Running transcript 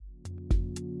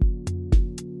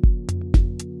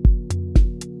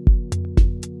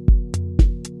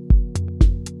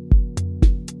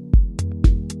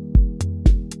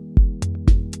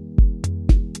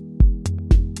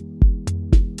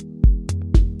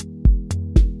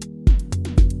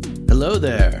Hello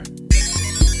there.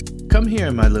 Come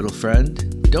here, my little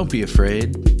friend. Don't be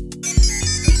afraid.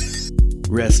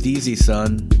 Rest easy,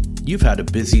 son. You've had a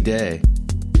busy day.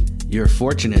 You're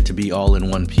fortunate to be all in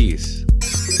one piece.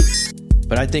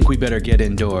 But I think we better get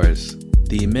indoors.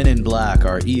 The men in black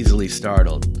are easily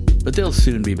startled, but they'll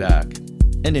soon be back,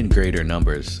 and in greater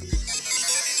numbers.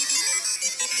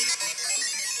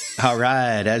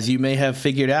 Alright, as you may have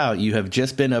figured out, you have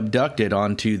just been abducted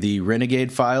onto the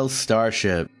Renegade Files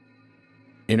starship.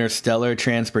 Interstellar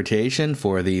transportation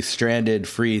for the stranded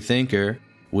free thinker,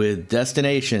 with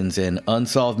destinations in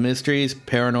unsolved mysteries,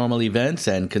 paranormal events,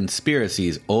 and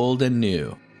conspiracies old and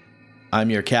new. I'm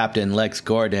your captain, Lex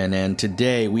Gordon, and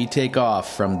today we take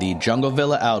off from the Jungle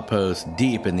Villa outpost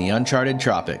deep in the uncharted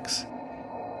tropics.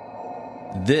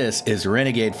 This is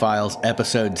Renegade Files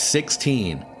episode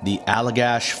 16, the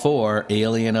Allagash 4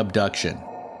 alien abduction.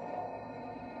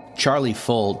 Charlie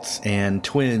Foltz and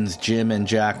twins Jim and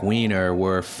Jack Weiner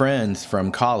were friends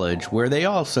from college, where they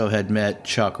also had met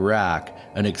Chuck Rack,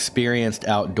 an experienced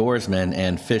outdoorsman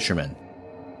and fisherman.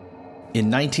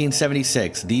 In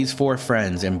 1976, these four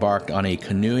friends embarked on a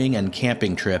canoeing and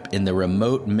camping trip in the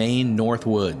remote Maine North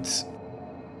Woods.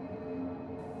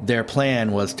 Their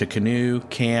plan was to canoe,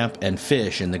 camp, and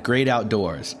fish in the great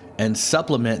outdoors, and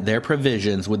supplement their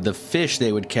provisions with the fish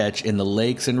they would catch in the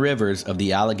lakes and rivers of the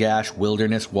Allagash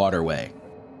Wilderness Waterway.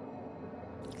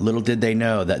 Little did they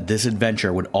know that this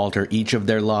adventure would alter each of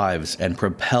their lives and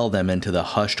propel them into the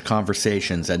hushed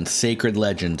conversations and sacred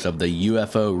legends of the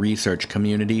UFO research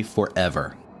community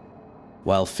forever.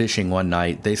 While fishing one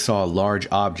night, they saw a large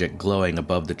object glowing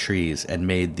above the trees and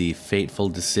made the fateful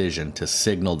decision to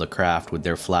signal the craft with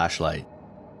their flashlight.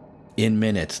 In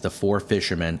minutes, the four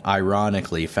fishermen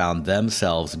ironically found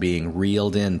themselves being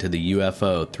reeled into the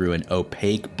UFO through an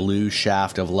opaque blue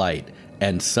shaft of light,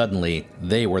 and suddenly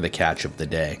they were the catch of the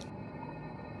day.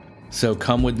 So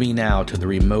come with me now to the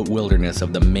remote wilderness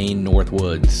of the Maine North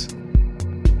Woods.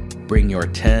 Bring your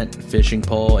tent, fishing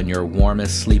pole, and your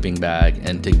warmest sleeping bag,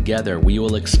 and together we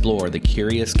will explore the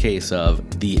curious case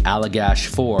of the Allagash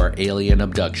 4 alien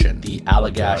abduction. The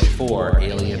Allagash 4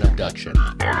 alien abduction. The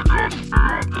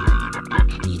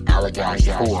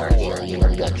Allagash 4 alien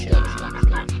abduction.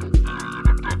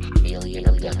 Alien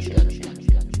abduction.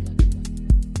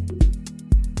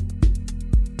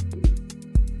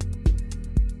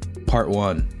 Part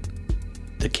 1.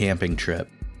 The camping trip.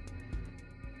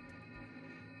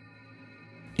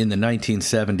 In the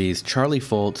 1970s, Charlie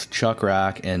Foltz, Chuck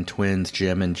Rack, and twins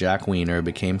Jim and Jack Weiner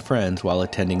became friends while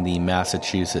attending the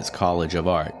Massachusetts College of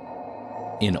Art.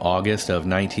 In August of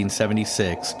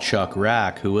 1976, Chuck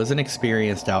Rack, who was an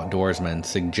experienced outdoorsman,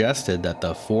 suggested that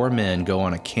the four men go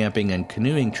on a camping and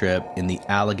canoeing trip in the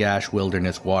Allagash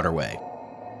Wilderness Waterway.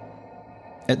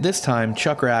 At this time,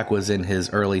 Chuck Rack was in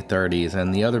his early 30s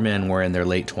and the other men were in their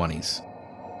late 20s.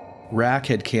 Rack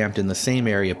had camped in the same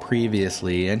area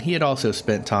previously, and he had also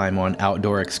spent time on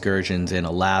outdoor excursions in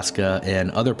Alaska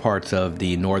and other parts of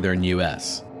the northern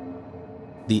U.S.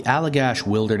 The Allagash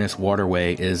Wilderness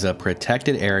Waterway is a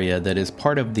protected area that is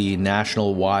part of the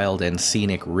National Wild and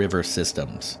Scenic River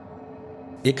Systems.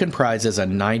 It comprises a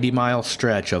 90-mile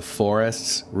stretch of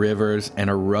forests, rivers, and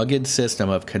a rugged system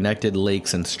of connected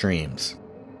lakes and streams.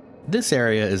 This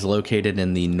area is located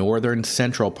in the northern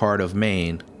central part of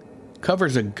Maine,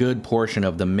 covers a good portion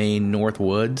of the Maine North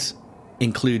Woods,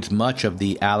 includes much of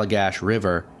the Allagash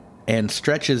River, and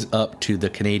stretches up to the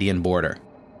Canadian border.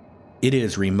 It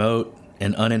is remote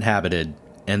and uninhabited,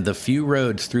 and the few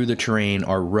roads through the terrain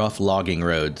are rough logging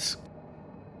roads.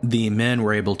 The men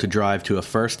were able to drive to a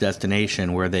first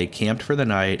destination where they camped for the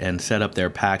night and set up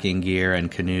their packing gear and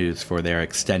canoes for their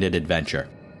extended adventure.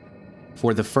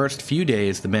 For the first few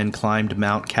days, the men climbed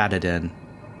Mount Katahdin,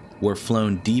 were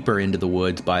flown deeper into the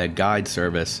woods by a guide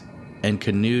service, and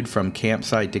canoed from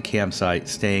campsite to campsite,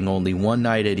 staying only one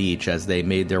night at each as they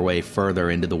made their way further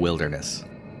into the wilderness.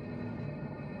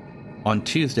 On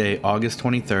Tuesday, August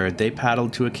 23rd, they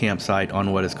paddled to a campsite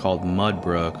on what is called Mud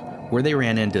Brook, where they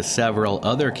ran into several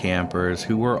other campers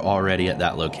who were already at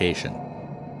that location.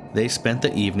 They spent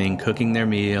the evening cooking their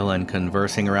meal and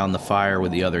conversing around the fire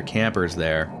with the other campers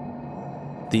there.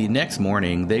 The next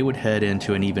morning, they would head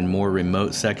into an even more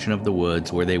remote section of the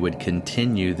woods where they would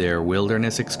continue their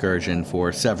wilderness excursion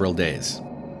for several days.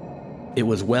 It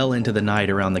was well into the night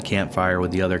around the campfire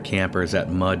with the other campers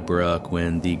at Mud Brook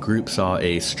when the group saw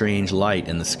a strange light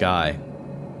in the sky.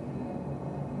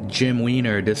 Jim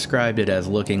Weiner described it as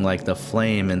looking like the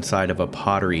flame inside of a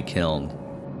pottery kiln,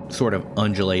 sort of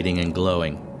undulating and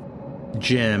glowing.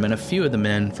 Jim and a few of the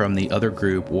men from the other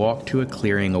group walked to a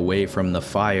clearing away from the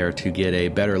fire to get a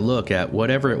better look at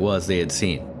whatever it was they had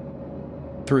seen.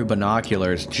 Through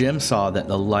binoculars, Jim saw that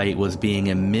the light was being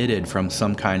emitted from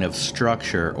some kind of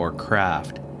structure or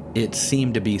craft. It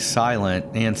seemed to be silent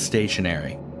and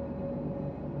stationary.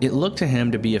 It looked to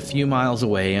him to be a few miles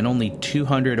away and only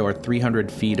 200 or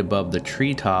 300 feet above the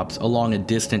treetops along a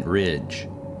distant ridge.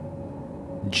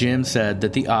 Jim said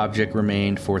that the object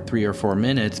remained for 3 or 4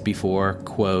 minutes before,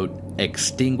 quote,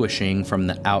 extinguishing from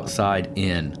the outside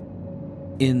in.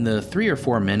 In the 3 or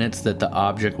 4 minutes that the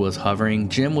object was hovering,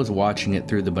 Jim was watching it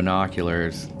through the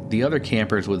binoculars. The other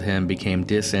campers with him became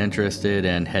disinterested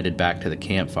and headed back to the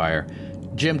campfire.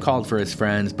 Jim called for his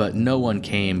friends, but no one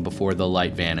came before the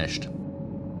light vanished.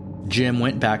 Jim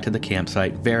went back to the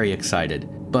campsite very excited,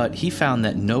 but he found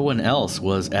that no one else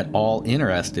was at all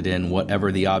interested in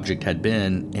whatever the object had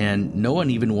been, and no one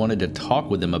even wanted to talk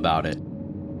with him about it.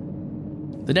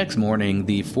 The next morning,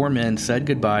 the 4 men said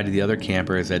goodbye to the other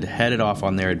campers and headed off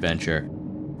on their adventure.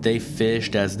 They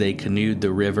fished as they canoed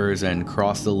the rivers and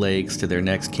crossed the lakes to their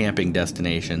next camping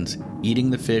destinations, eating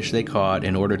the fish they caught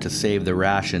in order to save the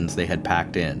rations they had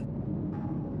packed in.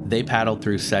 They paddled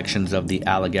through sections of the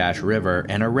Allagash River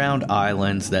and around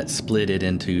islands that split it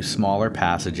into smaller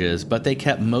passages, but they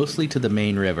kept mostly to the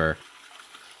main river.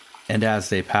 And as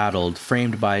they paddled,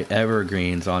 framed by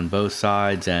evergreens on both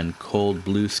sides and cold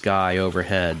blue sky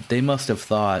overhead, they must have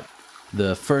thought,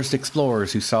 the first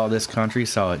explorers who saw this country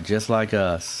saw it just like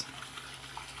us.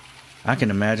 I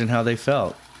can imagine how they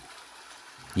felt.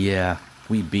 Yeah,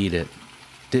 we beat it.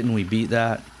 Didn't we beat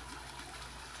that?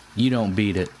 You don't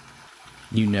beat it.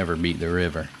 You never beat the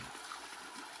river.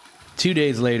 2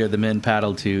 days later, the men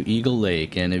paddled to Eagle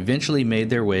Lake and eventually made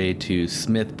their way to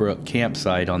Smith Brook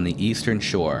campsite on the eastern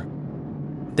shore.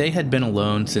 They had been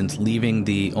alone since leaving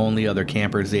the only other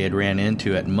campers they had ran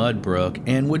into at Mud Brook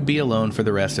and would be alone for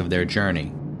the rest of their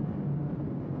journey.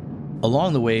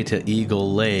 Along the way to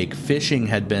Eagle Lake, fishing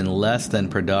had been less than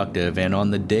productive, and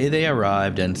on the day they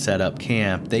arrived and set up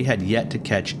camp, they had yet to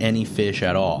catch any fish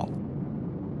at all.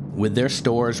 With their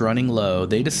stores running low,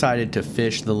 they decided to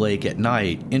fish the lake at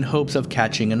night in hopes of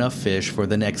catching enough fish for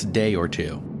the next day or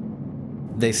two.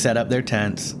 They set up their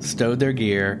tents, stowed their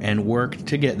gear, and worked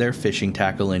to get their fishing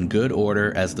tackle in good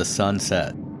order as the sun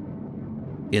set.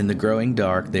 In the growing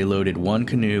dark, they loaded 1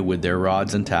 canoe with their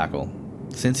rods and tackle.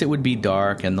 Since it would be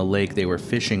dark and the lake they were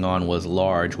fishing on was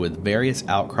large with various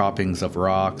outcroppings of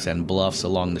rocks and bluffs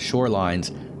along the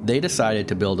shorelines, they decided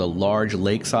to build a large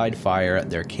lakeside fire at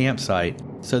their campsite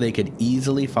so they could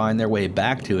easily find their way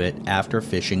back to it after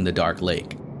fishing the dark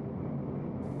lake.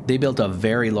 They built a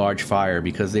very large fire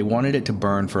because they wanted it to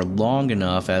burn for long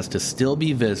enough as to still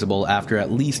be visible after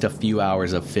at least a few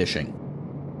hours of fishing.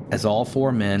 As all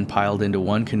 4 men piled into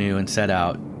 1 canoe and set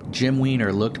out, Jim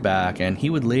Weiner looked back, and he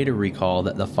would later recall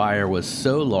that the fire was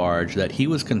so large that he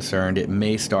was concerned it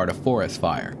may start a forest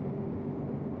fire.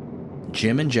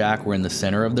 Jim and Jack were in the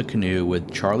center of the canoe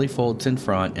with Charlie Foltz in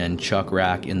front and Chuck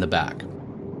Rack in the back.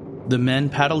 The men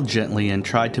paddled gently and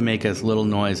tried to make as little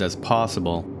noise as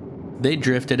possible. They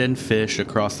drifted and fished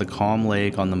across the calm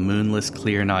lake on the moonless,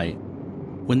 clear night.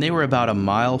 When they were about a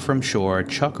mile from shore,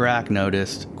 Chuck Rack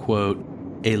noticed, quote,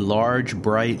 a large,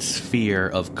 bright sphere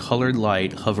of colored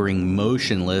light hovering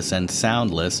motionless and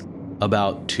soundless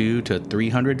about 200 to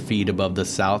 300 feet above the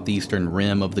southeastern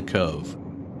rim of the cove.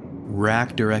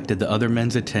 Rack directed the other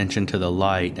men's attention to the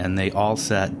light, and they all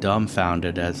sat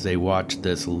dumbfounded as they watched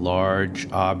this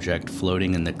large object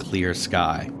floating in the clear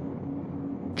sky.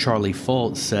 Charlie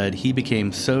Foltz said he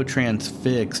became so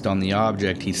transfixed on the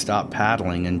object he stopped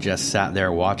paddling and just sat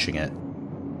there watching it.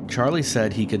 Charlie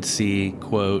said he could see,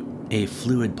 quote, a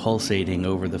fluid pulsating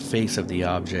over the face of the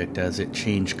object as it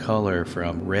changed color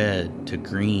from red to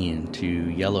green to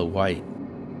yellow-white.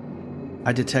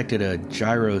 I detected a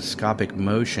gyroscopic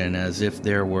motion as if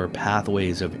there were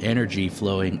pathways of energy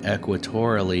flowing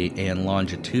equatorially and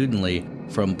longitudinally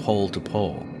from pole to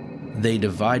pole. They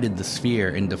divided the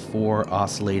sphere into 4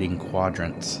 oscillating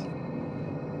quadrants.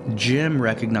 Jim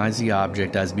recognized the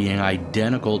object as being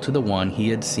identical to the one he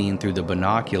had seen through the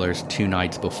binoculars 2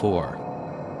 nights before.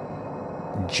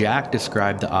 Jack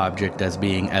described the object as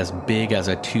being as big as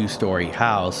a 2-story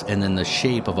house and in the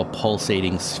shape of a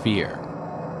pulsating sphere.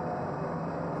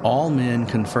 All men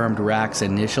confirmed Rack's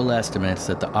initial estimates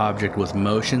that the object was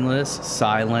motionless,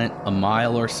 silent, a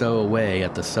mile or so away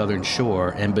at the southern shore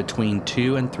and between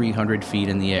 200 and 300 feet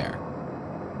in the air.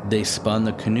 They spun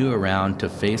the canoe around to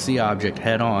face the object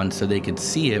head-on so they could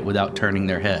see it without turning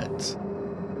their heads.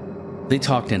 They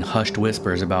talked in hushed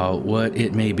whispers about what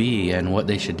it may be and what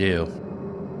they should do.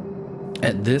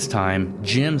 At this time,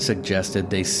 Jim suggested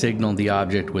they signal the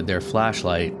object with their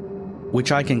flashlight,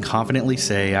 which I can confidently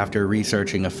say after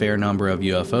researching a fair number of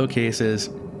UFO cases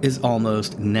is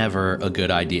almost never a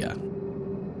good idea.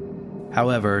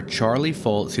 However, Charlie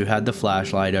Foltz, who had the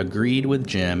flashlight, agreed with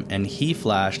Jim, and he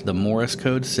flashed the Morse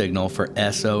code signal for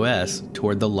SOS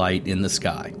toward the light in the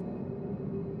sky.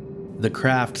 The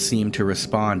craft seemed to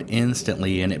respond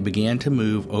instantly, and it began to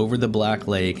move over the Black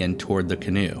Lake and toward the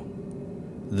canoe.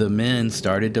 The men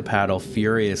started to paddle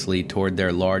furiously toward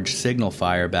their large signal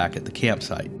fire back at the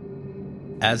campsite.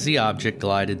 As the object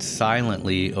glided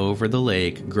silently over the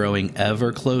lake, growing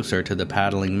ever closer to the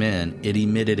paddling men, it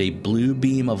emitted a blue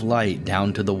beam of light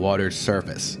down to the water's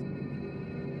surface.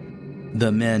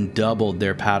 The men doubled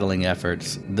their paddling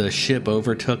efforts. The ship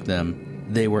overtook them.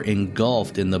 They were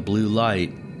engulfed in the blue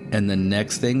light, and the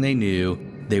next thing they knew,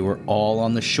 they were all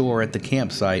on the shore at the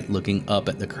campsite looking up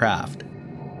at the craft.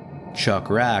 Chuck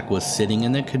Rack was sitting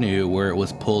in the canoe where it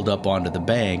was pulled up onto the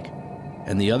bank,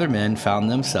 and the other men found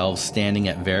themselves standing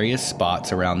at various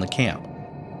spots around the camp.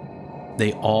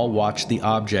 They all watched the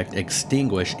object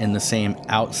extinguish in the same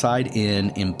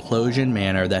outside-in implosion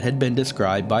manner that had been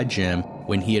described by Jim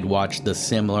when he had watched the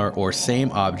similar or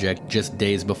same object just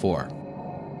days before.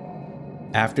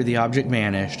 After the object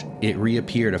vanished, it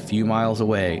reappeared a few miles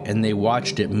away, and they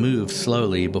watched it move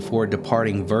slowly before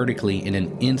departing vertically in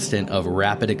an instant of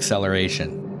rapid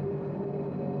acceleration.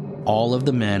 All of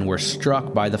the men were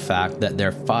struck by the fact that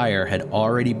their fire had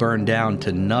already burned down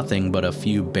to nothing but a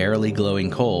few barely glowing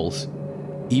coals,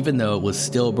 even though it was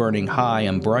still burning high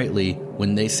and brightly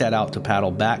when they set out to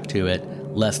paddle back to it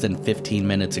less than 15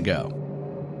 minutes ago.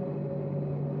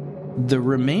 The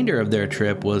remainder of their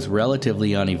trip was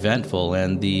relatively uneventful,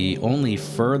 and the only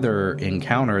further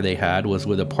encounter they had was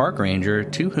with a park ranger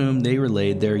to whom they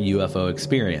relayed their UFO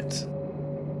experience.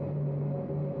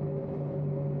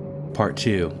 Part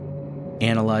 2.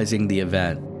 Analyzing the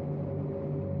event.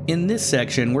 In this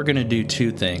section, we're going to do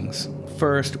two things.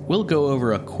 First, we'll go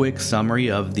over a quick summary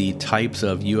of the types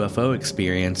of UFO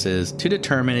experiences to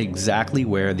determine exactly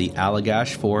where the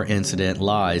Allagash 4 incident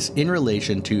lies in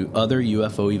relation to other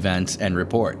UFO events and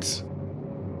reports.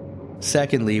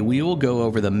 Secondly, we will go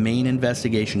over the main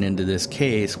investigation into this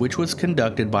case, which was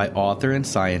conducted by author and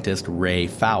scientist Ray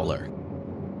Fowler.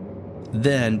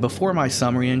 Then, before my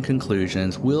summary and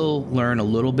conclusions, we'll learn a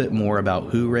little bit more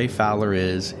about who Ray Fowler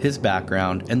is, his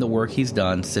background, and the work he's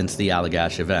done since the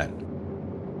Allagash event.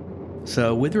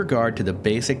 So, with regard to the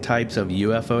basic types of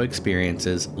UFO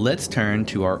experiences, let's turn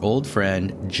to our old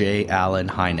friend J. Allen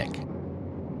Hynek.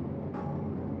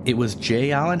 It was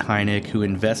J. Allen Hynek who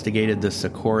investigated the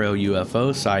Socorro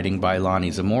UFO sighting by Lonnie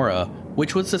Zamora,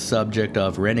 which was the subject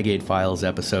of Renegade Files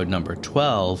episode number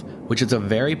 12, which is a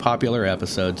very popular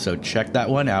episode, so check that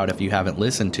one out if you haven't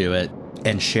listened to it,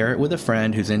 and share it with a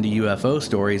friend who's into UFO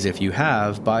stories if you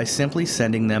have by simply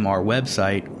sending them our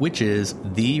website, which is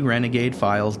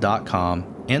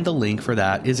therenegadefiles.com, and the link for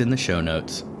that is in the show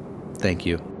notes. Thank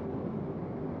you.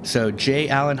 So J.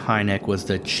 Allen Hynek was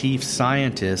the chief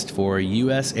scientist for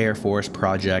U.S. Air Force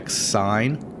projects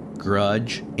Sign,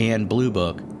 Grudge, and Blue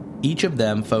Book, each of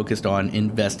them focused on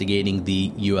investigating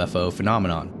the UFO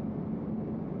phenomenon.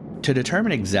 To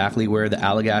determine exactly where the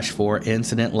Allagash 4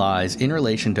 incident lies in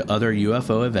relation to other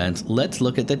UFO events, let's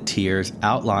look at the tiers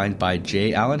outlined by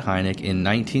J. Allen Hynek in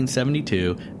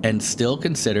 1972 and still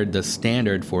considered the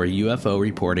standard for UFO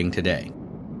reporting today.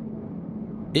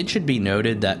 It should be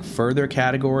noted that further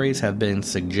categories have been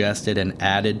suggested and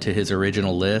added to his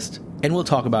original list, and we'll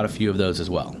talk about a few of those as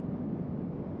well.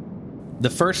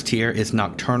 The first tier is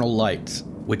nocturnal lights,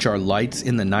 which are lights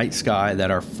in the night sky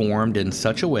that are formed in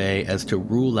such a way as to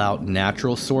rule out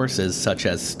natural sources such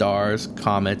as stars,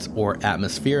 comets, or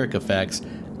atmospheric effects,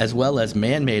 as well as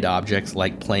man-made objects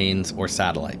like planes or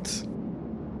satellites.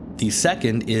 The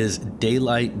second is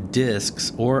daylight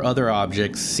disks or other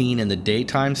objects seen in the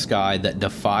daytime sky that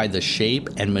defy the shape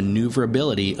and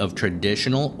maneuverability of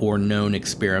traditional or known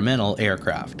experimental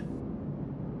aircraft.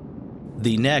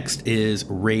 The next is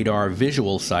radar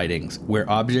visual sightings, where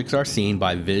objects are seen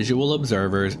by visual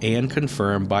observers and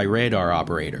confirmed by radar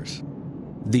operators.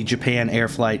 The Japan Air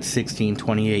Flight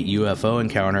 1628 UFO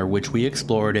encounter, which we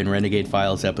explored in Renegade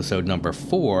Files episode number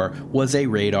 4, was a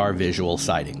radar visual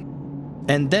sighting.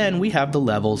 And then we have the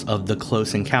levels of the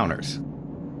close encounters.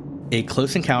 A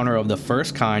close encounter of the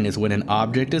first kind is when an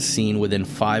object is seen within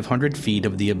 500 feet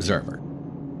of the observer.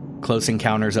 Close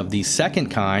encounters of the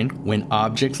second kind when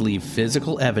objects leave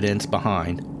physical evidence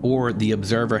behind or the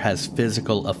observer has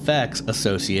physical effects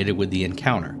associated with the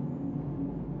encounter.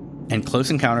 And close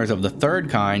encounters of the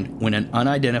third kind when an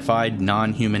unidentified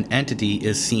non-human entity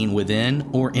is seen within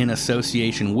or in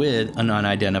association with an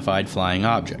unidentified flying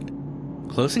object.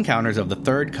 Close encounters of the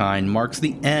third kind marks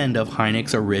the end of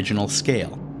Hynek's original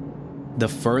scale. The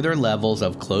further levels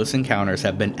of close encounters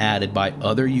have been added by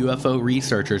other UFO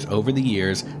researchers over the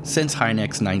years since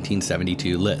Hynek's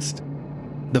 1972 list.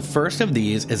 The first of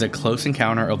these is a close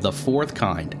encounter of the fourth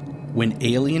kind, when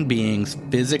alien beings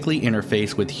physically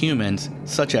interface with humans,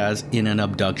 such as in an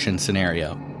abduction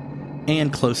scenario.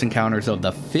 And close encounters of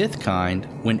the fifth kind,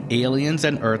 when aliens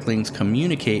and Earthlings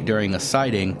communicate during a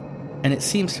sighting, and it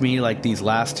seems to me like these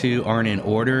last two aren't in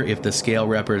order if the scale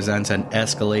represents an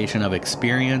escalation of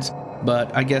experience,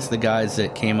 but I guess the guys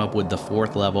that came up with the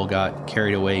fourth level got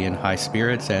carried away in high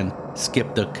spirits and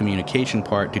skipped the communication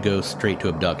part to go straight to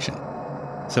abduction.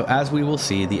 So as we will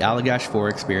see, the Allagash 4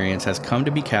 experience has come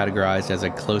to be categorized as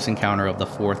a close encounter of the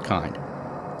fourth kind,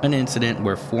 an incident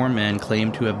where 4 men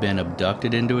claim to have been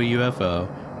abducted into a UFO,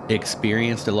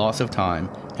 experienced a loss of time,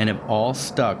 and have all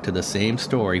stuck to the same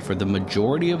story for the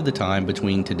majority of the time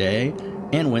between today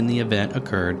and when the event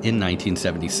occurred in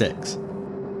 1976.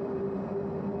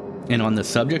 And on the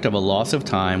subject of a loss of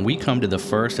time, we come to the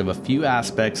first of a few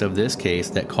aspects of this case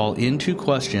that call into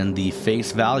question the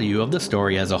face value of the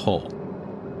story as a whole.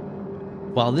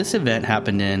 While this event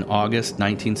happened in August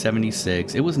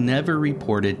 1976, it was never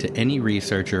reported to any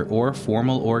researcher or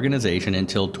formal organization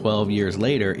until 12 years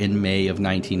later in May of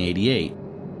 1988.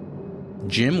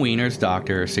 Jim Weiner's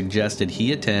doctor suggested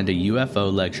he attend a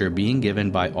UFO lecture being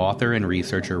given by author and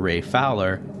researcher Ray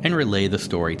Fowler and relay the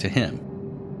story to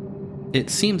him. It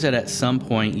seems that at some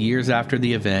point years after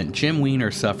the event, Jim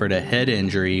Weiner suffered a head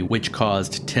injury which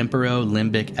caused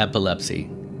temporolimbic epilepsy.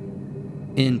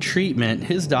 In treatment,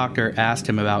 his doctor asked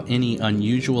him about any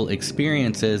unusual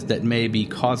experiences that may be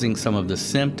causing some of the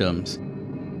symptoms.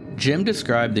 Jim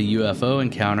described the UFO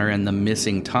encounter and the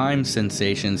missing time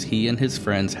sensations he and his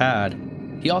friends had.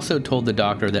 He also told the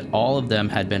doctor that all of them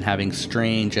had been having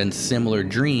strange and similar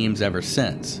dreams ever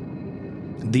since.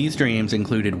 These dreams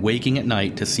included waking at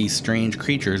night to see strange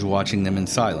creatures watching them in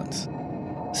silence.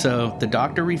 So, the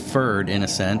doctor referred, in a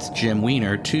sense, Jim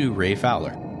Weiner to Ray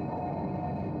Fowler.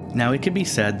 Now, it could be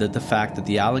said that the fact that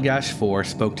the Allagash 4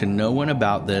 spoke to no one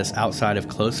about this outside of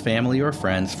close family or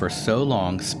friends for so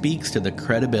long speaks to the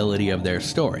credibility of their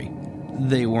story.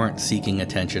 They weren't seeking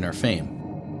attention or fame.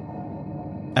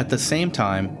 At the same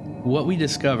time, what we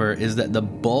discover is that the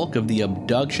bulk of the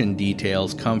abduction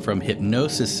details come from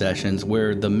hypnosis sessions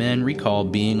where the men recall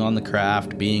being on the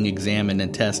craft, being examined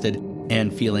and tested,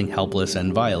 and feeling helpless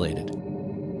and violated.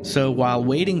 So while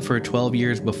waiting for 12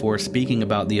 years before speaking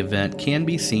about the event can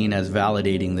be seen as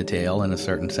validating the tale in a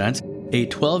certain sense, a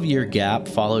 12-year gap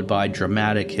followed by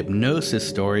dramatic hypnosis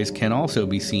stories can also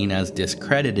be seen as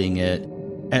discrediting it,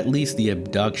 at least the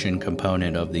abduction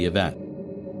component of the event.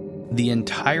 The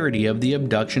entirety of the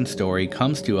abduction story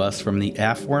comes to us from the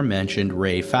aforementioned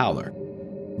Ray Fowler.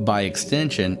 By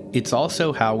extension, it's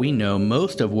also how we know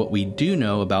most of what we do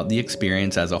know about the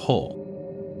experience as a whole.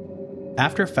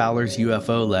 After Fowler's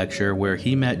UFO lecture where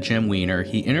he met Jim Weiner,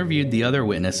 he interviewed the other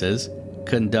witnesses,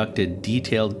 conducted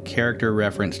detailed character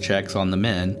reference checks on the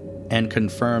men, and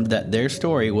confirmed that their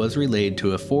story was relayed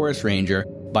to a forest ranger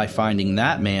by finding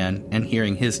that man and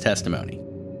hearing his testimony.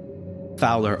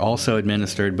 Fowler also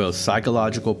administered both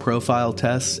psychological profile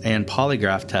tests and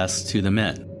polygraph tests to the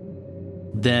men.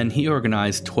 Then he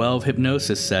organized 12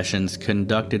 hypnosis sessions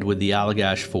conducted with the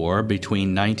Allagash 4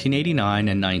 between 1989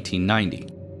 and 1990.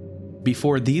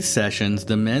 Before these sessions,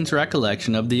 the men's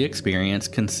recollection of the experience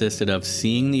consisted of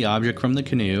seeing the object from the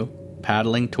canoe,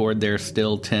 paddling toward their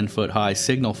still 10-foot-high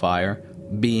signal fire,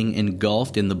 being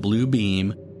engulfed in the blue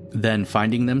beam, then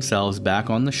finding themselves back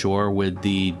on the shore with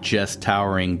the just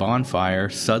towering bonfire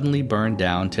suddenly burned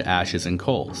down to ashes and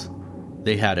coals.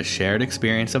 They had a shared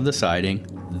experience of the sighting,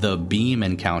 the beam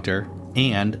encounter,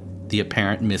 and the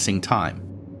apparent missing time.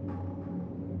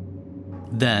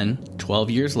 Then, 12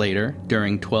 years later,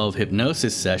 during 12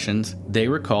 hypnosis sessions, they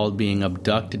recalled being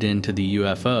abducted into the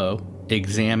UFO,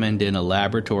 examined in a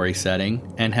laboratory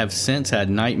setting, and have since had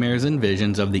nightmares and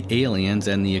visions of the aliens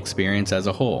and the experience as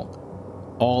a whole.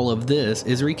 All of this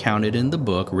is recounted in the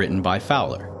book written by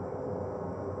Fowler.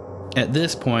 At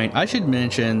this point, I should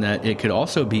mention that it could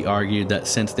also be argued that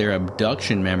since their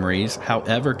abduction memories,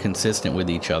 however consistent with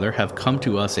each other, have come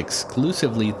to us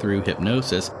exclusively through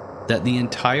hypnosis, that the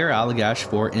entire Allagash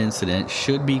 4 incident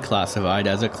should be classified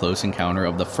as a close encounter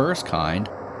of the first kind,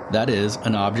 that is,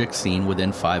 an object seen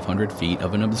within 500 feet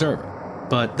of an observer.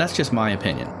 But that's just my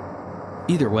opinion.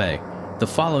 Either way, the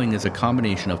following is a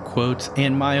combination of quotes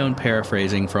and my own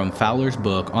paraphrasing from Fowler's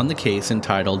book on the case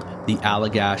entitled The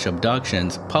Allagash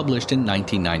Abductions, published in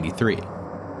 1993.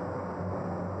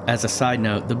 As a side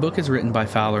note, the book is written by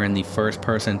Fowler in the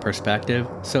first-person perspective,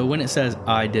 so when it says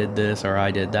I did this or I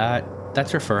did that,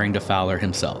 that's referring to Fowler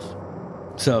himself.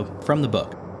 So, from the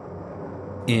book.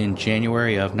 In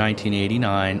January of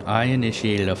 1989, I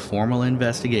initiated a formal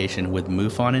investigation with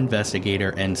MUFON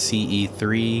investigator and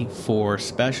CE3-4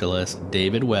 specialist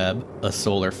David Webb, a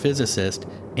solar physicist,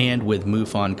 and with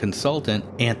MUFON consultant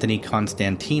Anthony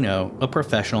Constantino, a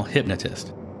professional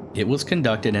hypnotist. It was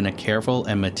conducted in a careful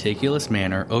and meticulous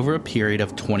manner over a period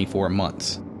of 24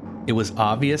 months. It was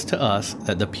obvious to us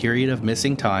that the period of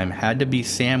missing time had to be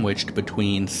sandwiched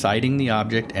between sighting the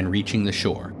object and reaching the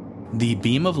shore. The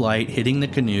beam of light hitting the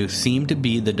canoe seemed to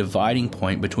be the dividing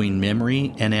point between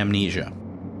memory and amnesia.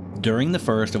 During the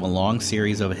first of a long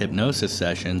series of hypnosis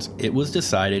sessions, it was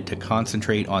decided to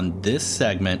concentrate on this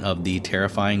segment of the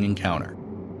terrifying encounter.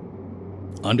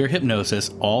 Under hypnosis,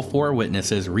 all 4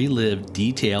 witnesses relived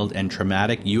detailed and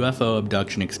traumatic UFO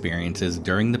abduction experiences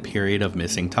during the period of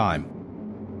missing time.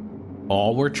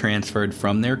 All were transferred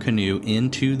from their canoe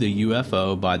into the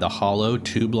UFO by the hollow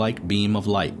tube-like beam of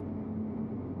light.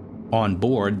 On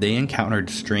board, they encountered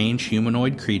strange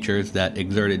humanoid creatures that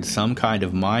exerted some kind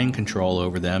of mind control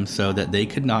over them so that they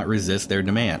could not resist their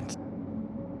demands.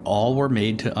 All were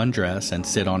made to undress and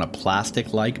sit on a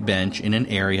plastic-like bench in an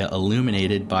area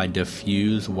illuminated by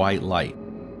diffuse white light.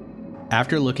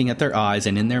 After looking at their eyes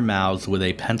and in their mouths with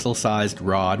a pencil-sized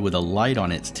rod with a light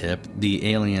on its tip,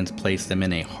 the aliens placed them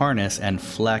in a harness and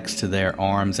flexed their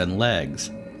arms and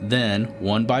legs. Then,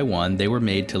 one by one, they were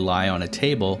made to lie on a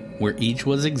table where each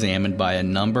was examined by a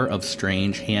number of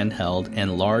strange handheld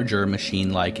and larger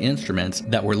machine-like instruments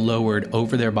that were lowered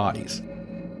over their bodies.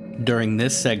 During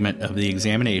this segment of the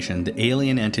examination, the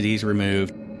alien entities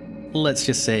removed, let's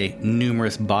just say,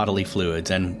 numerous bodily fluids,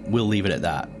 and we'll leave it at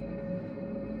that.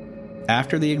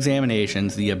 After the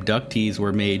examinations, the abductees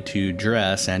were made to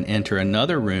dress and enter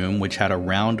another room which had a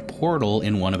round portal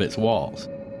in one of its walls.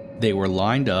 They were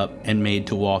lined up and made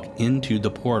to walk into the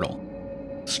portal.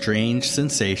 Strange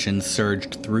sensations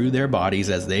surged through their bodies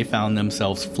as they found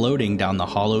themselves floating down the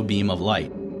hollow beam of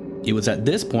light. It was at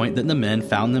this point that the men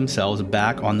found themselves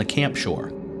back on the camp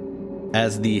shore.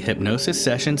 As the hypnosis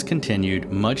sessions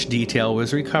continued, much detail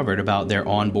was recovered about their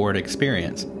onboard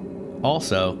experience.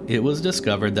 Also, it was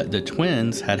discovered that the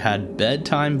twins had had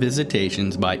bedtime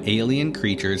visitations by alien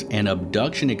creatures and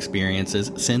abduction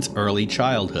experiences since early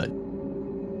childhood.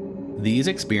 These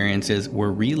experiences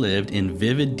were relived in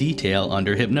vivid detail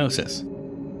under hypnosis.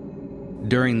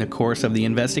 During the course of the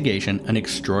investigation, an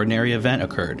extraordinary event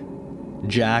occurred.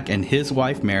 Jack and his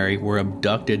wife Mary were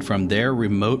abducted from their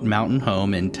remote mountain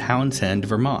home in Townsend,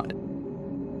 Vermont.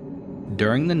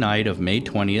 During the night of May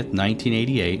 20th,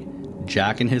 1988,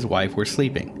 Jack and his wife were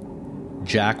sleeping.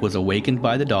 Jack was awakened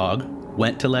by the dog,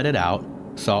 went to let it out,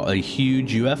 saw a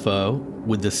huge UFO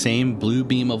with the same blue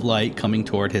beam of light coming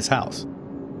toward his house.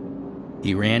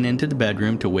 He ran into the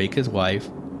bedroom to wake his wife,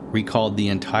 recalled the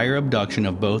entire abduction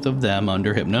of both of them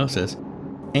under hypnosis,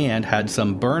 and had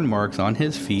some burn marks on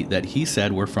his feet that he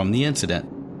said were from the incident.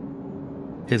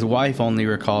 His wife only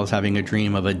recalls having a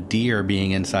dream of a deer being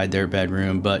inside their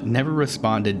bedroom, but never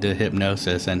responded to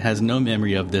hypnosis and has no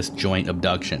memory of this joint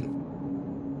abduction.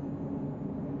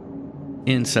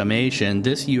 In summation,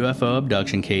 this UFO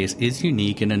abduction case is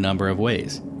unique in a number of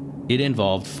ways. It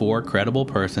involved 4 credible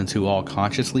persons who all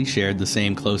consciously shared the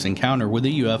same close encounter with a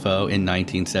UFO in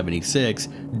 1976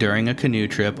 during a canoe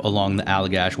trip along the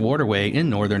Allagash Waterway in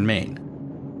northern Maine.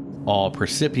 All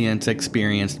recipients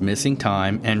experienced missing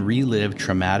time and relived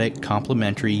traumatic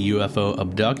complementary UFO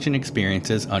abduction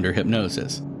experiences under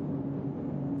hypnosis.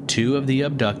 2 of the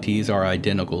abductees are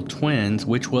identical twins,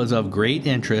 which was of great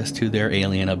interest to their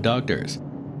alien abductors.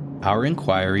 Our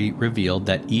inquiry revealed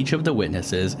that each of the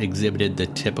witnesses exhibited the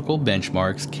typical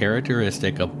benchmarks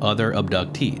characteristic of other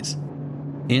abductees.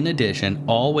 In addition,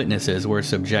 all witnesses were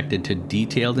subjected to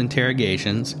detailed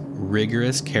interrogations,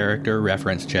 rigorous character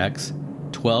reference checks,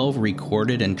 12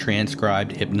 recorded and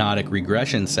transcribed hypnotic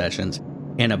regression sessions,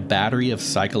 and a battery of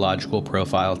psychological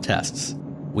profile tests.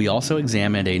 We also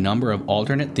examined a number of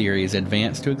alternate theories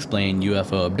advanced to explain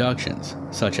UFO abductions,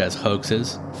 such as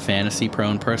hoaxes,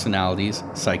 fantasy-prone personalities,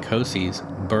 psychoses,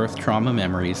 birth trauma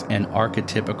memories, and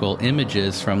archetypical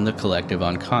images from the collective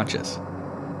unconscious.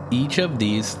 Each of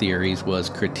these theories was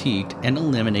critiqued and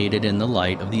eliminated in the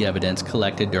light of the evidence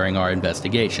collected during our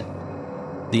investigation.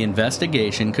 The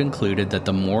investigation concluded that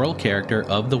the moral character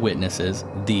of the witnesses,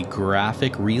 the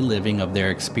graphic reliving of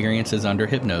their experiences under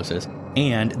hypnosis,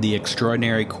 and the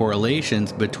extraordinary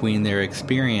correlations between their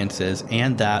experiences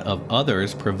and that of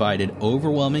others provided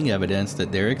overwhelming evidence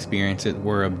that their experiences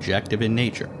were objective in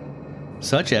nature.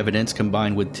 Such evidence,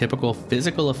 combined with typical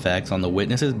physical effects on the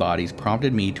witnesses' bodies,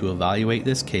 prompted me to evaluate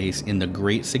this case in the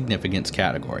great significance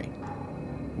category.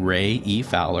 Ray E.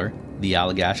 Fowler, The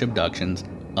Allagash Abductions,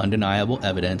 Undeniable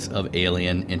Evidence of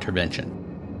Alien Intervention.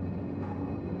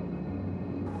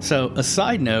 So, a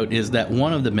side note is that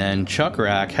one of the men, Chuck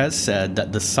Rack, has said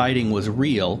that the sighting was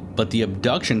real, but the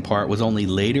abduction part was only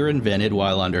later invented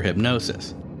while under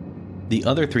hypnosis. The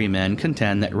other 3 men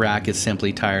contend that Rack is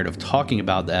simply tired of talking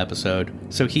about the episode,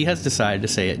 so he has decided to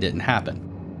say it didn't happen.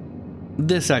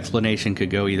 This explanation could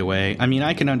go either way. I mean,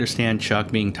 I can understand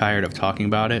Chuck being tired of talking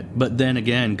about it, but then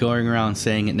again, going around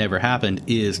saying it never happened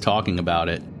is talking about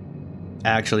it.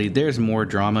 Actually, there's more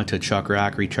drama to Chuck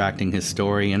Rack retracting his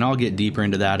story, and I'll get deeper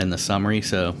into that in the summary,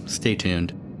 so stay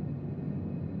tuned.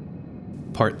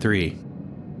 Part 3.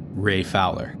 Ray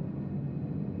Fowler.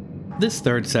 This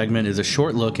third segment is a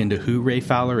short look into who Ray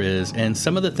Fowler is and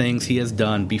some of the things he has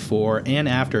done before and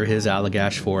after his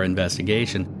Allagash 4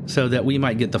 investigation, so that we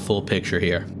might get the full picture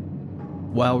here.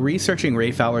 While researching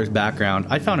Ray Fowler's background,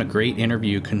 I found a great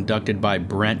interview conducted by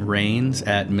Brent Rains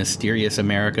at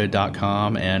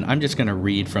MysteriousAmerica.com, and I'm just going to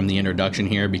read from the introduction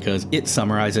here because it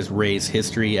summarizes Ray's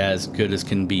history as good as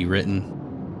can be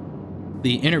written.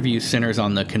 The interview centers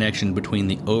on the connection between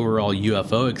the overall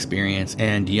UFO experience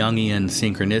and Jungian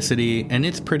synchronicity, and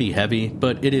it's pretty heavy,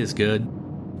 but it is good.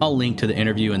 I'll link to the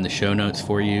interview in the show notes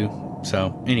for you.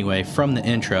 So anyway, from the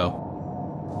intro,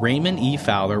 Raymond E.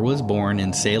 Fowler was born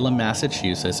in Salem,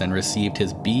 Massachusetts, and received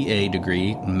his BA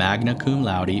degree, magna cum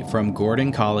laude, from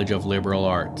Gordon College of Liberal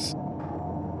Arts.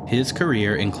 His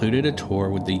career included a tour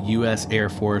with the U.S. Air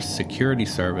Force Security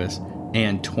Service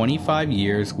and 25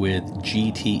 years with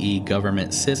GTE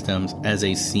Government Systems as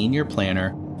a senior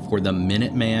planner for the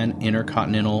Minuteman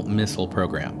Intercontinental Missile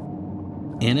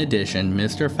Program. In addition,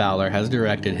 Mr. Fowler has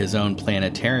directed his own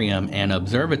planetarium and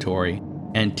observatory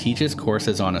and teaches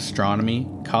courses on astronomy,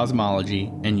 cosmology,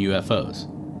 and UFOs.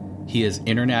 He is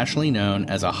internationally known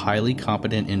as a highly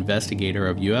competent investigator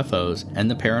of UFOs and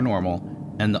the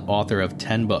paranormal, and the author of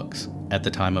 10 books at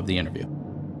the time of the interview.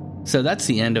 So that's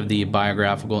the end of the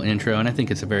biographical intro, and I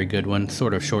think it's a very good one,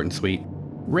 sort of short and sweet.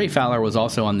 Ray Fowler was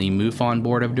also on the MUFON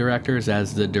board of directors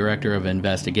as the director of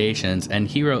investigations, and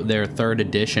he wrote their 3rd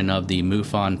edition of the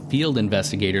MUFON Field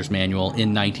Investigators Manual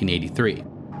in 1983.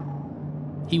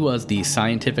 He was the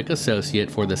scientific associate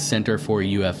for the Center for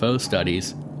UFO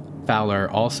Studies.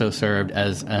 Fowler also served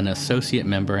as an associate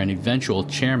member and eventual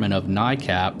chairman of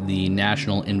NICAP, the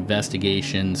National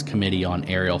Investigations Committee on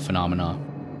Aerial Phenomena.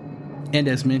 And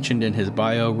as mentioned in his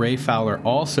bio, Ray Fowler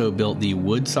also built the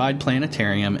Woodside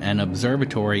Planetarium and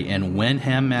Observatory in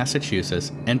Wenham,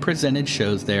 Massachusetts, and presented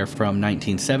shows there from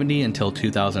 1970 until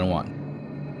 2001.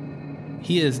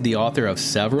 He is the author of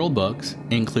several books,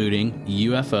 including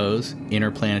UFOs,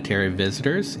 Interplanetary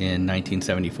Visitors in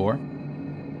 1974,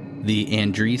 The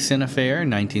Andreessen Affair,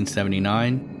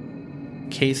 1979,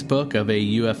 Casebook of a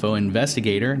UFO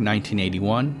Investigator,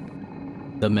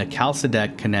 1981, The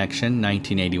Melchizedek Connection,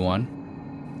 1981,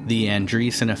 The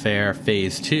Andreessen Affair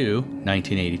Phase 2,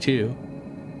 1982,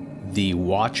 The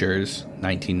Watchers,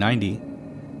 1990,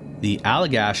 The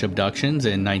Allagash Abductions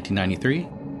in 1993,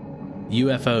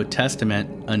 UFO Testament,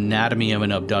 Anatomy of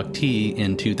an Abductee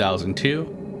in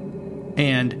 2002,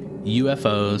 and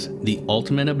UFOs, The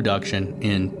Ultimate Abduction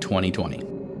in 2020.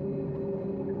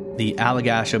 The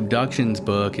Allagash Abductions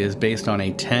book is based on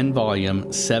a 10-volume,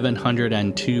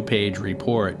 702-page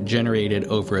report generated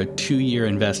over a 2-year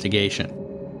investigation.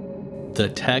 The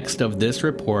text of this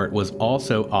report was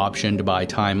also optioned by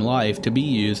Time Life to be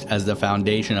used as the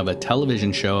foundation of a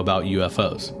television show about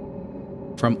UFOs.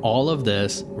 From all of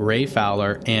this, Ray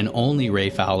Fowler, and only Ray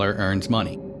Fowler, earns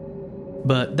money.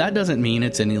 But that doesn't mean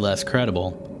it's any less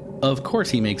credible. Of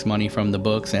course he makes money from the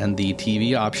books and the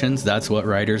TV options, that's what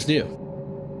writers do.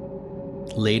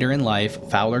 Later in life,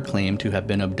 Fowler claimed to have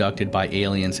been abducted by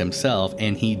aliens himself,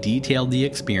 and he detailed the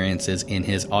experiences in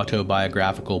his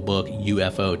autobiographical book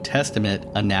UFO Testament,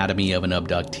 Anatomy of an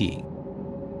Abductee.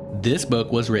 This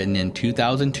book was written in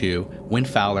 2002 when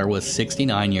Fowler was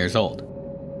 69 years old.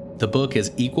 The book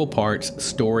is equal parts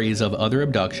stories of other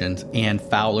abductions and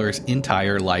Fowler's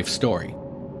entire life story.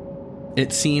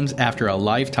 It seems after a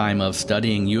lifetime of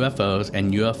studying UFOs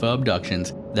and UFO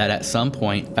abductions that at some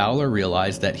point Fowler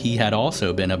realized that he had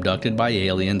also been abducted by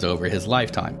aliens over his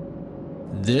lifetime.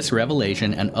 This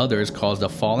revelation and others caused a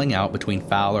falling out between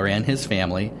Fowler and his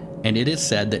family, and it is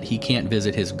said that he can't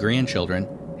visit his grandchildren,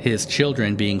 his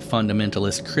children being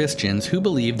fundamentalist Christians who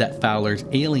believe that Fowler's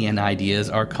alien ideas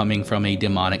are coming from a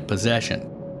demonic possession.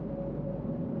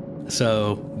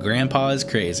 So, Grandpa is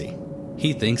crazy.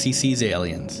 He thinks he sees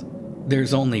aliens.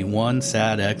 There's only one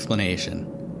sad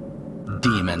explanation.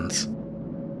 Demons.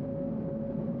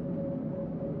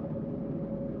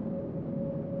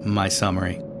 My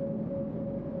summary.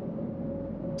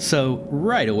 So,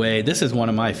 right away, this is one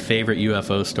of my favorite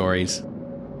UFO stories.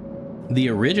 The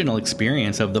original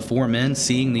experience of the four men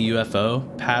seeing the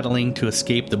UFO, paddling to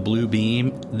escape the blue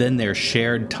beam, then their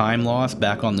shared time loss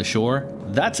back on the shore,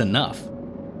 that's enough.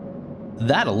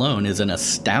 That alone is an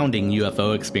astounding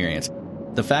UFO experience.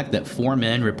 The fact that four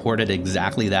men reported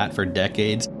exactly that for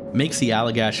decades makes the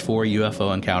Allagash 4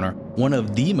 UFO encounter one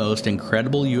of the most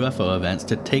incredible UFO events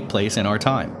to take place in our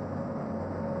time.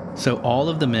 So all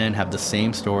of the men have the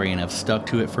same story and have stuck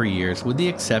to it for years, with the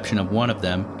exception of one of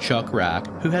them, Chuck Rack,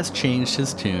 who has changed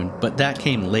his tune, but that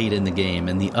came late in the game,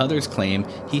 and the others claim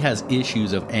he has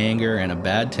issues of anger and a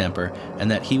bad temper, and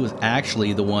that he was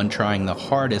actually the one trying the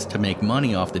hardest to make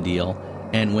money off the deal,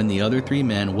 and when the other three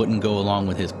men wouldn't go along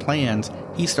with his plans,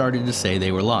 he started to say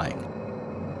they were lying.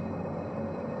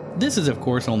 This is of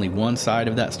course only one side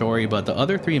of that story, but the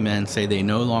other three men say they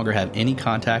no longer have any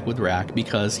contact with Rack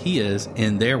because he is,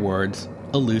 in their words,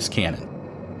 a loose cannon.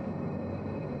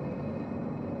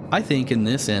 I think in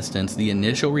this instance the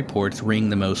initial reports ring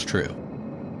the most true.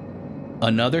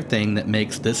 Another thing that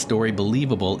makes this story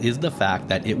believable is the fact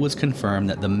that it was confirmed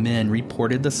that the men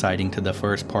reported the sighting to the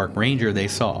first park ranger they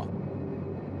saw.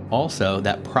 Also,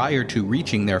 that prior to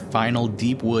reaching their final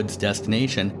deep woods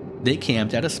destination, they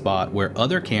camped at a spot where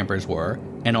other campers were,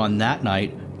 and on that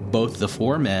night, both the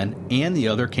four men and the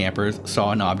other campers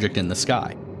saw an object in the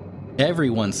sky.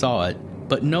 Everyone saw it,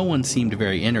 but no one seemed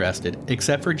very interested,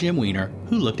 except for Jim Weiner,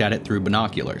 who looked at it through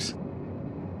binoculars.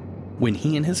 When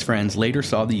he and his friends later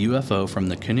saw the UFO from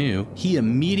the canoe, he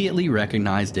immediately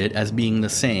recognized it as being the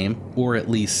same, or at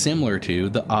least similar to,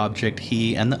 the object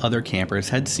he and the other campers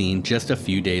had seen just a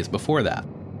few days before that.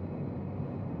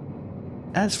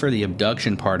 As for the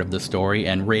abduction part of the story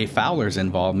and Ray Fowler's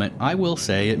involvement, I will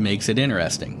say it makes it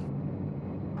interesting.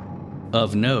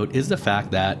 Of note is the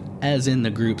fact that, as in the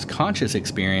group's conscious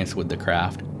experience with the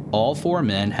craft, all four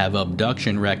men have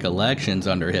abduction recollections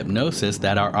under hypnosis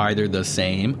that are either the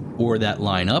same or that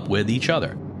line up with each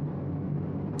other.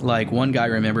 Like one guy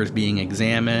remembers being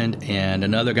examined and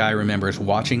another guy remembers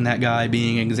watching that guy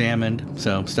being examined,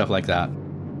 so stuff like that.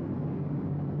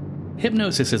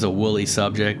 Hypnosis is a woolly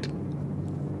subject.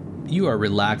 You are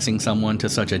relaxing someone to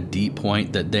such a deep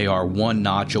point that they are one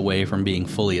notch away from being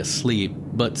fully asleep,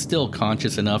 but still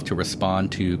conscious enough to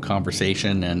respond to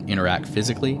conversation and interact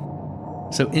physically.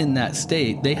 So in that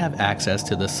state, they have access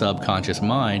to the subconscious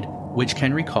mind, which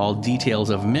can recall details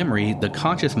of memory the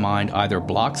conscious mind either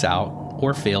blocks out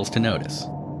or fails to notice.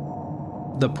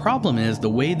 The problem is the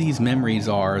way these memories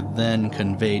are then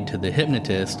conveyed to the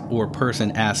hypnotist or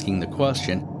person asking the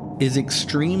question is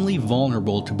extremely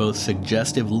vulnerable to both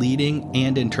suggestive leading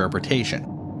and interpretation.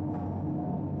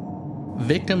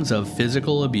 Victims of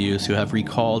physical abuse who have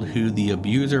recalled who the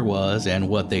abuser was and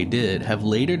what they did have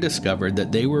later discovered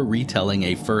that they were retelling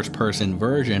a first-person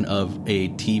version of a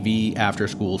TV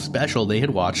after-school special they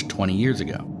had watched 20 years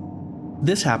ago.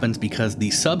 This happens because the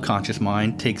subconscious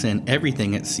mind takes in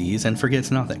everything it sees and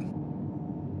forgets nothing.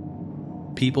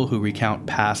 People who recount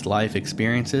past life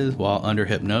experiences while under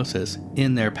hypnosis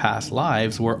in their past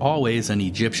lives were always an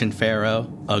Egyptian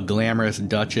pharaoh, a glamorous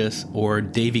duchess, or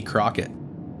Davy Crockett.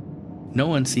 No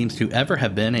one seems to ever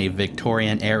have been a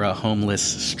Victorian-era homeless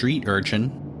street urchin,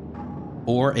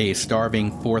 or a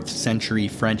starving 4th century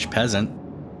French peasant.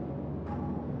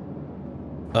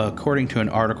 According to an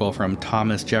article from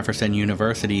Thomas Jefferson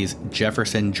University's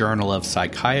Jefferson Journal of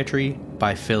Psychiatry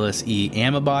by Phyllis E.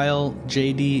 Amabile,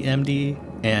 J.D., M.D.,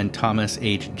 and Thomas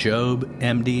H. Job,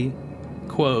 M.D.,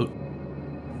 quote,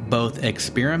 both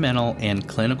experimental and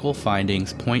clinical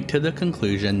findings point to the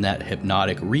conclusion that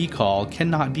hypnotic recall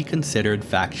cannot be considered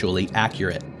factually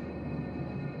accurate.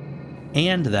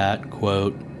 And that,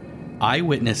 quote,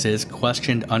 eyewitnesses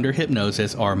questioned under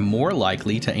hypnosis are more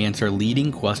likely to answer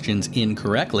leading questions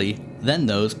incorrectly than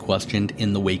those questioned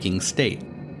in the waking state.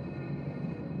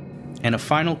 And a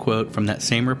final quote from that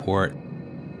same report,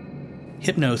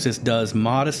 hypnosis does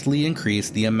modestly increase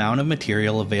the amount of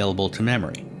material available to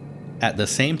memory. At the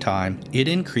same time, it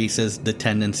increases the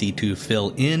tendency to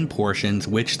fill in portions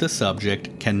which the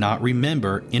subject cannot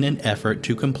remember in an effort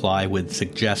to comply with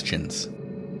suggestions.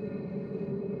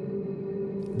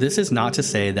 This is not to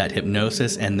say that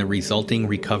hypnosis and the resulting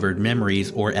recovered memories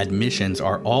or admissions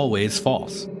are always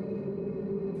false.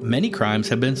 Many crimes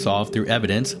have been solved through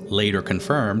evidence, later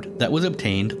confirmed, that was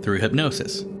obtained through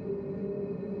hypnosis.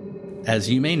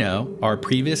 As you may know, our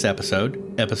previous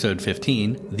episode, episode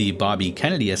 15, the Bobby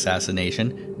Kennedy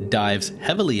assassination, dives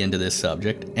heavily into this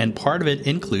subject, and part of it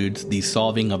includes the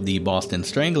solving of the Boston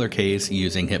Strangler case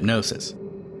using hypnosis.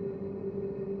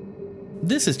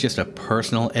 This is just a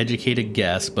personal educated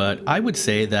guess, but I would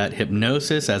say that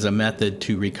hypnosis as a method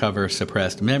to recover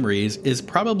suppressed memories is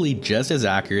probably just as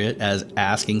accurate as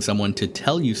asking someone to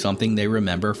tell you something they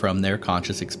remember from their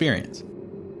conscious experience.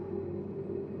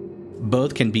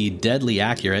 Both can be deadly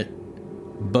accurate,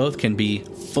 both can be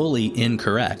fully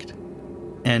incorrect,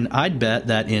 and I'd bet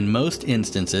that in most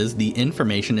instances the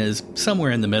information is somewhere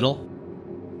in the middle.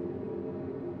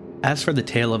 As for the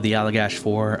tale of the Allagash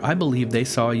Four, I believe they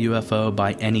saw a UFO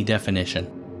by any definition.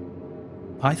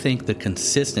 I think the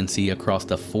consistency across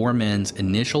the four men's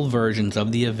initial versions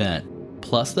of the event,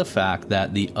 plus the fact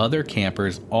that the other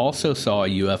campers also saw a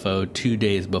UFO 2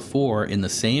 days before in the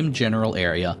same general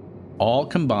area, all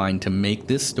combined to make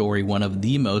this story one of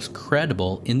the most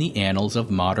credible in the annals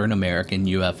of modern American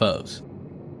UFOs.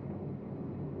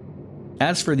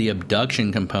 As for the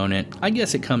abduction component, I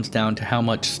guess it comes down to how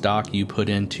much stock you put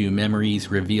into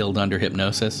memories revealed under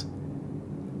hypnosis.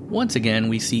 Once again,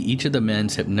 we see each of the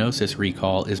men's hypnosis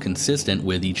recall is consistent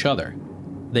with each other.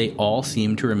 They all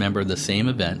seem to remember the same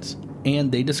events,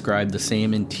 and they describe the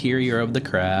same interior of the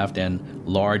craft and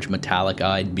large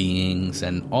metallic-eyed beings,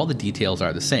 and all the details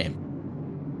are the same.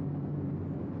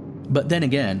 But then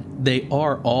again, they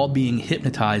are all being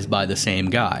hypnotized by the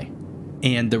same guy.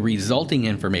 And the resulting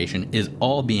information is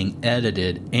all being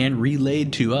edited and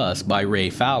relayed to us by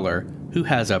Ray Fowler, who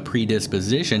has a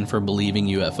predisposition for believing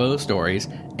UFO stories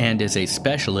and is a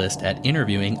specialist at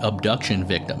interviewing abduction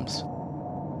victims.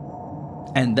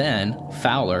 And then,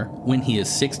 Fowler, when he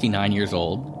is 69 years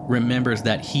old, remembers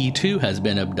that he too has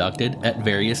been abducted at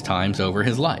various times over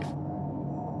his life.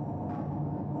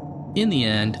 In the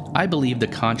end, I believe the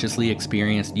consciously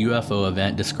experienced UFO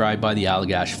event described by the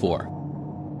Allagash Four.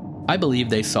 I believe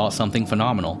they saw something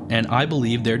phenomenal, and I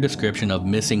believe their description of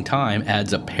missing time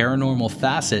adds a paranormal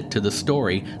facet to the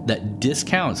story that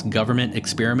discounts government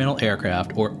experimental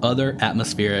aircraft or other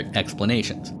atmospheric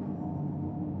explanations.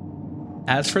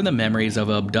 As for the memories of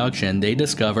abduction they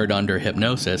discovered under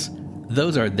hypnosis,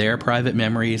 those are their private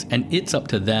memories, and it's up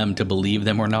to them to believe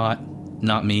them or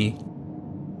not me.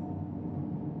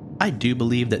 I do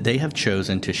believe that they have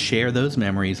chosen to share those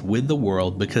memories with the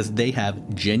world because they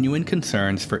have genuine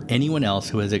concerns for anyone else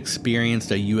who has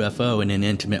experienced a UFO in an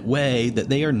intimate way that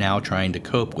they are now trying to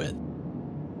cope with.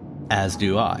 As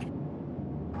do I.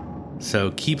 So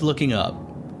keep looking up,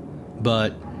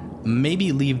 but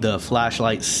maybe leave the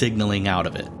flashlight signaling out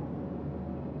of it.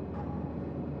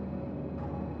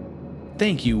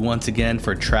 Thank you once again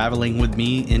for traveling with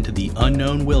me into the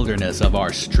unknown wilderness of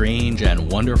our strange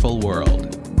and wonderful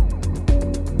world.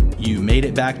 You made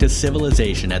it back to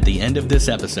civilization at the end of this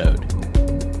episode.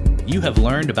 You have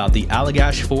learned about the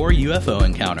Allagash 4 UFO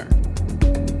encounter.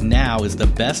 Now is the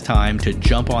best time to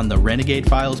jump on the Renegade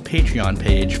Files Patreon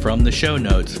page from the show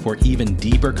notes for even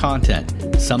deeper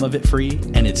content, some of it free,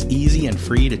 and it's easy and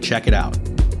free to check it out.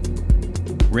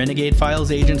 Renegade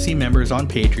Files Agency members on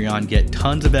Patreon get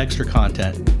tons of extra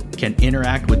content, can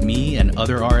interact with me and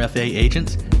other RFA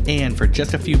agents, and for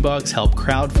just a few bucks help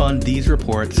crowdfund these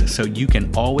reports so you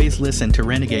can always listen to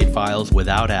Renegade Files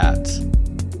without ads.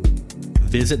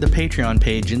 Visit the Patreon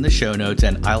page in the show notes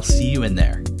and I'll see you in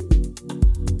there.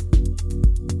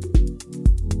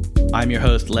 I'm your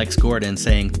host Lex Gordon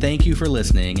saying thank you for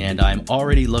listening, and I'm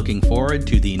already looking forward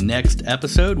to the next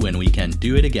episode when we can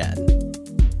do it again.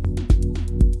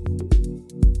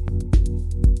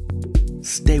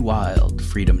 Stay wild,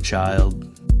 freedom child.